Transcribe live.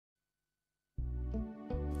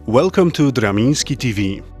Welcome to Draminski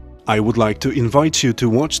TV. I would like to invite you to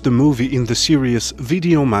watch the movie in the series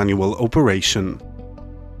Video Manual Operation.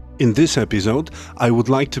 In this episode, I would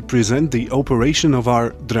like to present the operation of our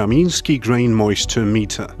Draminski grain moisture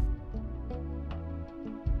meter.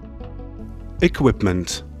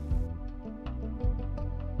 Equipment.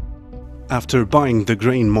 After buying the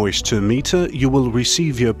grain moisture meter, you will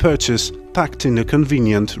receive your purchase packed in a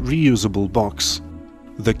convenient, reusable box.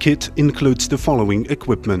 The kit includes the following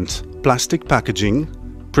equipment: plastic packaging,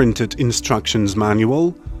 printed instructions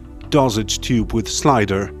manual, dosage tube with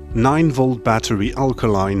slider, 9-volt battery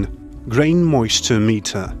alkaline, grain moisture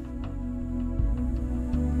meter.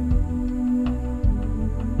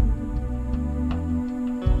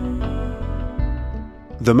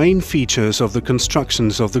 The main features of the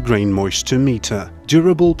constructions of the grain moisture meter: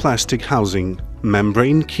 durable plastic housing,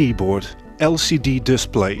 membrane keyboard, LCD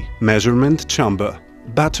display, measurement chamber,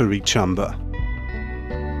 battery chamber.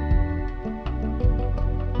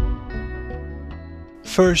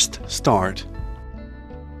 First start.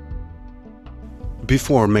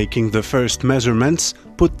 Before making the first measurements,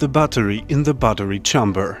 put the battery in the battery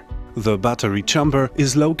chamber. The battery chamber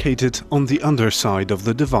is located on the underside of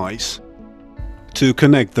the device. To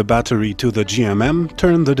connect the battery to the GMM,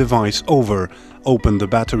 turn the device over. Open the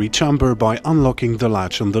battery chamber by unlocking the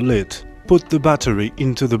latch on the lid. Put the battery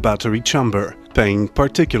into the battery chamber, paying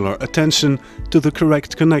particular attention to the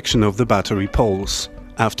correct connection of the battery poles.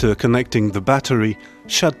 After connecting the battery,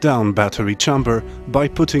 shut down battery chamber by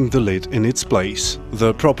putting the lid in its place.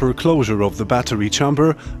 The proper closure of the battery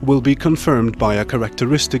chamber will be confirmed by a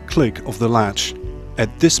characteristic click of the latch.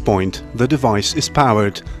 At this point, the device is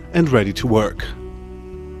powered and ready to work.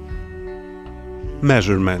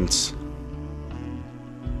 Measurements.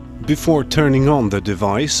 Before turning on the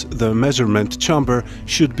device, the measurement chamber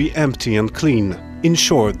should be empty and clean.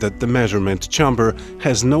 Ensure that the measurement chamber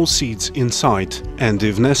has no seeds inside, and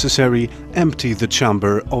if necessary, empty the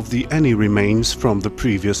chamber of any remains from the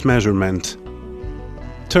previous measurement.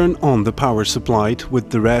 Turn on the power supply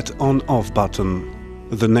with the red on-off button.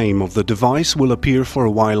 The name of the device will appear for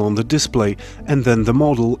a while on the display, and then the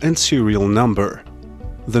model and serial number.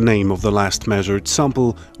 The name of the last measured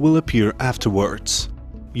sample will appear afterwards.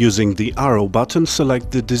 Using the arrow button, select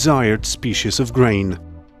the desired species of grain.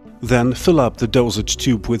 Then fill up the dosage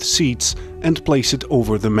tube with seeds and place it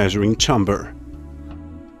over the measuring chamber.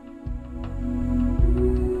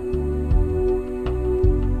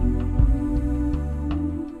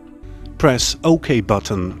 Press OK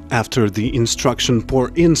button. After the instruction pour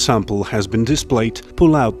in sample has been displayed,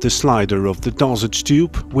 pull out the slider of the dosage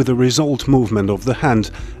tube with a result movement of the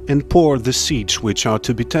hand and pour the seeds which are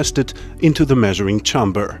to be tested into the measuring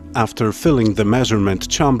chamber. After filling the measurement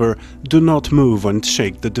chamber, do not move and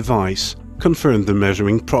shake the device. Confirm the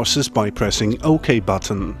measuring process by pressing OK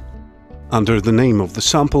button. Under the name of the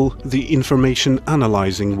sample, the information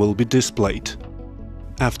analyzing will be displayed.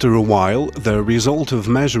 After a while, the result of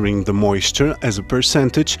measuring the moisture as a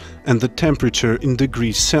percentage and the temperature in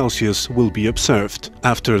degrees Celsius will be observed.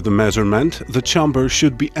 After the measurement, the chamber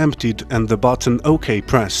should be emptied and the button OK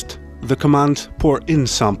pressed. The command pour in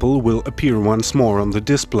sample will appear once more on the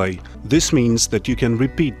display. This means that you can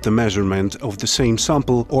repeat the measurement of the same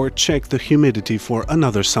sample or check the humidity for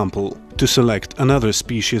another sample. To select another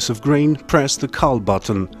species of grain, press the cual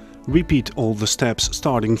button. Repeat all the steps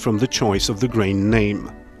starting from the choice of the grain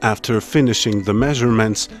name. After finishing the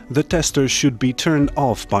measurements, the tester should be turned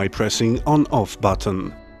off by pressing on-off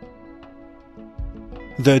button.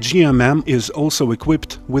 The GMM is also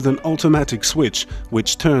equipped with an automatic switch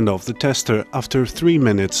which turned off the tester after 3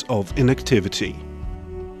 minutes of inactivity.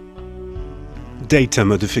 Data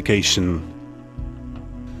modification.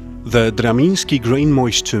 The Draminski grain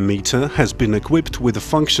moisture meter has been equipped with a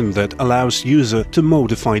function that allows user to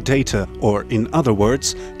modify data, or in other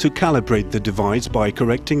words, to calibrate the device by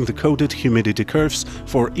correcting the coded humidity curves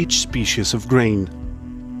for each species of grain.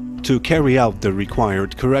 To carry out the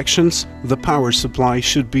required corrections, the power supply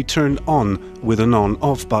should be turned on with an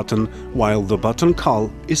on-off button while the button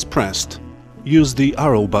cual is pressed. Use the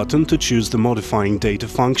arrow button to choose the modifying data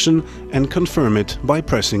function and confirm it by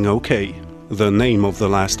pressing OK. The name of the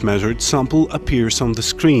last measured sample appears on the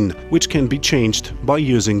screen, which can be changed by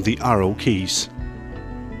using the arrow keys.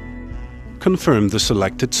 Confirm the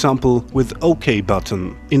selected sample with OK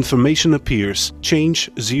button. Information appears: change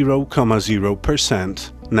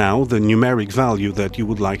 0,0%. Now the numeric value that you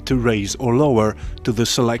would like to raise or lower to the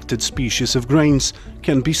selected species of grains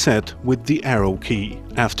can be set with the arrow key.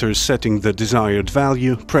 After setting the desired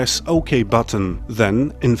value, press OK button.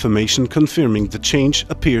 Then information confirming the change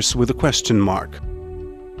appears with a question mark.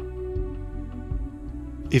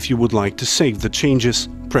 If you would like to save the changes,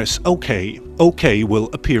 Press OK. OK will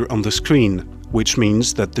appear on the screen, which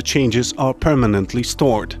means that the changes are permanently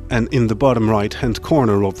stored, and in the bottom right-hand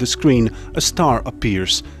corner of the screen a star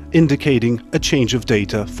appears, indicating a change of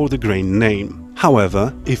data for the grain name.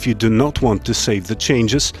 However, if you do not want to save the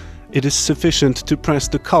changes, it is sufficient to press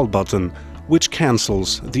the cual button, which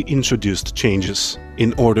cancels the introduced changes.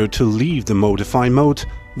 In order to leave the modify mode,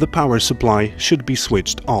 the power supply should be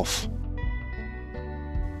switched off.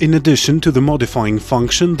 In addition to the modifying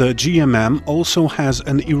function, the GMM also has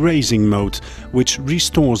an erasing mode, which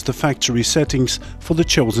restores the factory settings for the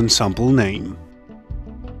chosen sample name.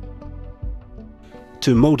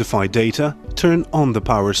 To modify data, turn on the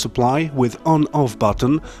power supply with on-off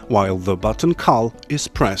button while the button cual is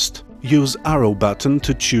pressed. Use arrow button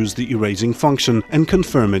to choose the erasing function and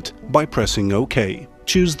confirm it by pressing OK.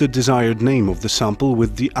 Choose the desired name of the sample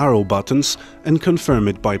with the arrow buttons and confirm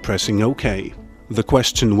it by pressing OK. The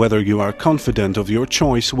question whether you are confident of your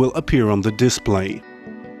choice will appear on the display.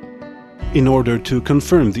 In order to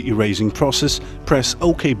confirm the erasing process, press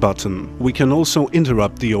OK button. We can also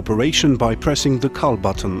interrupt the operation by pressing the cual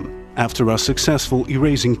button. After a successful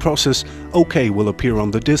erasing process, OK will appear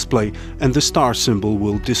on the display and the star symbol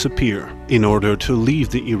will disappear. In order to leave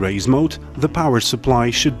the erase mode, the power supply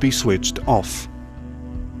should be switched off.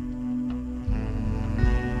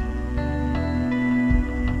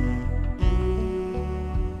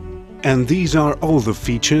 And these are all the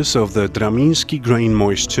features of the Draminski grain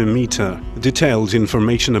moisture meter. Detailed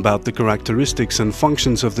information about the characteristics and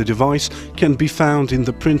functions of the device can be found in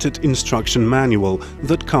the printed instruction manual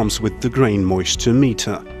that comes with the grain moisture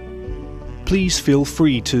meter. Please feel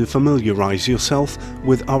free to familiarize yourself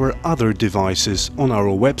with our other devices on our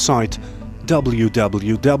website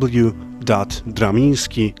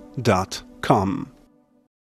www.draminski.com.